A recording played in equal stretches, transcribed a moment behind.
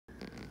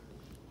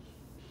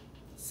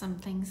some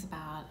things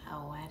about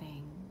a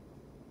wedding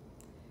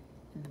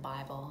in the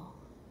Bible.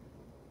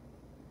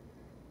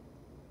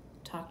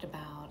 Talked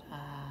about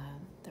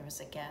there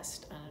was a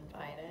guest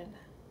uninvited,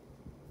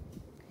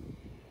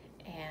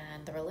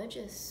 and the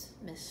religious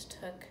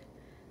mistook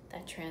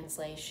that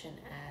translation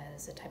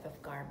as a type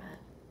of garment.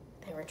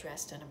 They were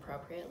dressed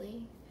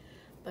inappropriately,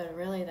 but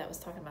really that was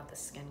talking about the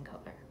skin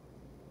color.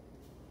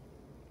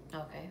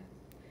 Okay,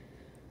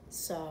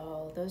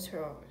 so those who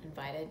were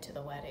invited to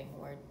the wedding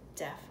were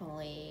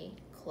definitely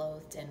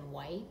clothed in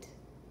white,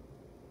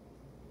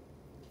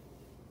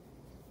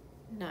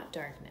 not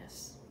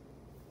darkness.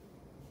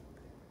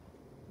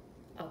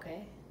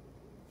 Okay,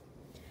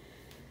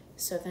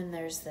 so then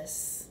there's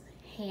this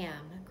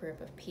Ham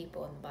group of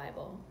people in the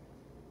Bible,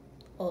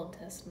 Old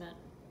Testament,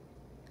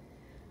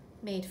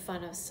 made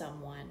fun of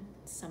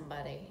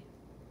somebody.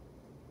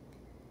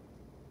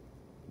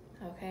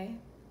 Okay,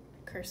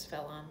 curse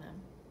fell on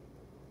them.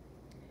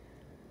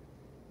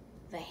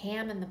 The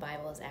Ham in the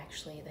Bible is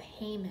actually the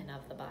Haman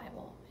of the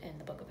Bible in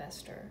the book of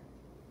Esther.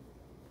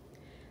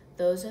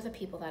 Those are the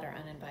people that are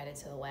uninvited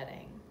to the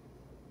wedding,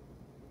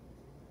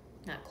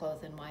 not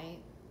clothed in white.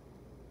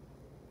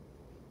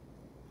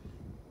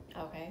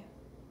 Okay,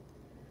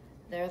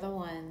 they're the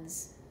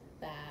ones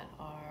that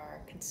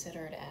are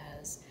considered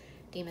as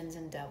demons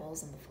and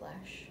devils in the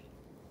flesh.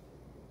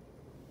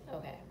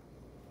 Okay,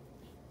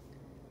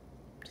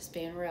 just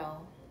being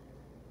real.